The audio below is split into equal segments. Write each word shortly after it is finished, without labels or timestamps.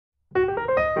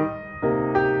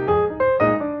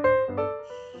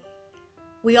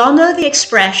We all know the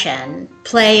expression,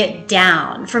 play it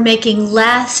down, for making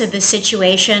less of a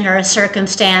situation or a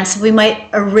circumstance we might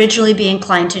originally be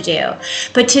inclined to do.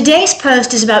 But today's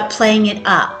post is about playing it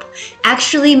up,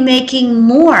 actually making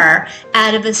more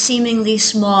out of a seemingly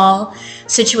small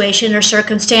situation or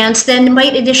circumstance than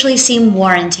might initially seem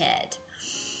warranted.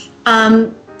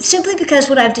 Simply because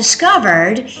what I've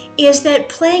discovered is that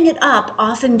playing it up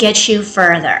often gets you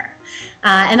further.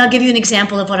 And I'll give you an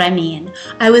example of what I mean.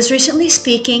 I was recently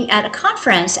speaking at a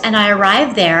conference, and I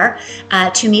arrived there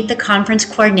to meet the conference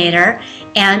coordinator,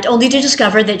 and only to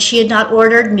discover that she had not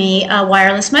ordered me a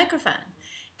wireless microphone.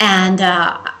 And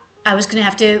I was going to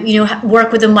have to,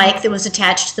 work with a mic that was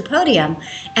attached to the podium.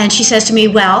 And she says to me,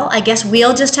 "Well, I guess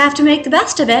we'll just have to make the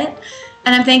best of it."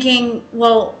 And I'm thinking,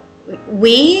 well,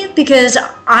 because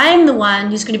I'm the one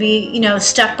who's going to be,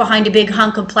 stuck behind a big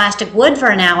hunk of plastic wood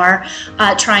for an hour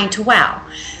trying to wow.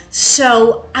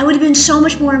 So I would have been so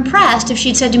much more impressed if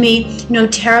she'd said to me,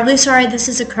 "Terribly sorry this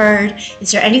has occurred.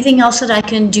 Is there anything else that I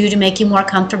can do to make you more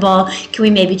comfortable? Can we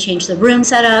maybe change the room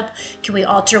setup? Can we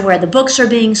alter where the books are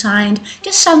being signed?"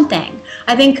 Just something.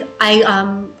 I think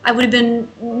I would have been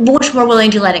much more willing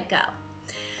to let it go.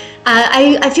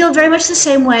 I feel very much the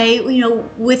same way,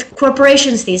 with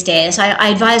corporations these days. I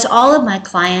advise all of my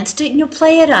clients to,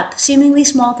 play it up, seemingly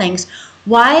small things.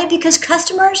 Why? Because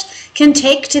customers can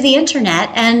take to the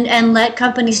internet and let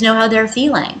companies know how they're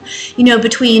feeling.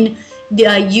 Between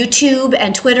YouTube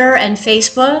and Twitter and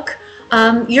Facebook,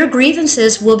 your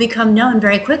grievances will become known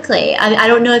very quickly. I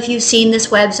don't know if you've seen this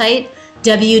website,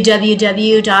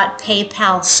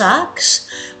 www.paypal.sucks,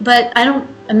 but I don't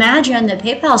imagine that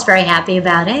PayPal's very happy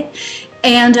about it.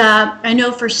 And I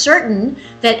know for certain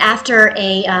that after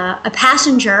a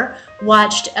passenger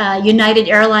watched a United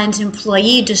Airlines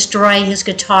employee destroy his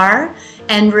guitar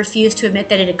and refused to admit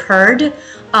that it occurred,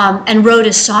 and wrote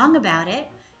a song about it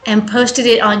and posted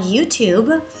it on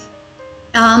YouTube,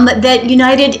 that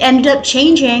United ended up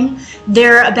changing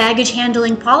their baggage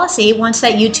handling policy once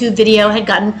that YouTube video had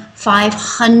gotten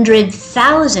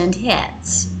 500,000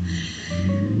 hits.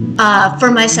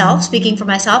 For myself, speaking for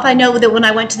myself, I know that when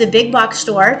I went to the big box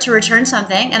store to return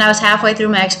something and I was halfway through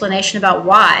my explanation about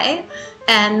why,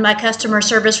 and my customer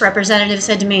service representative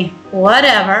said to me,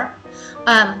 "Whatever,"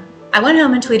 I went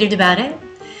home and tweeted about it.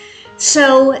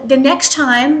 So the next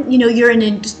time, you're in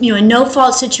a, a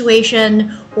no-fault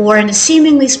situation or in a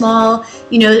seemingly small,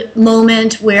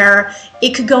 moment where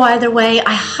it could go either way,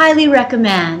 I highly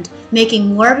recommend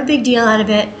making more of a big deal out of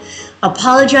it,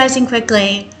 apologizing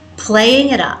quickly, playing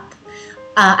it up.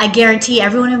 I guarantee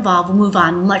everyone involved will move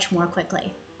on much more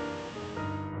quickly.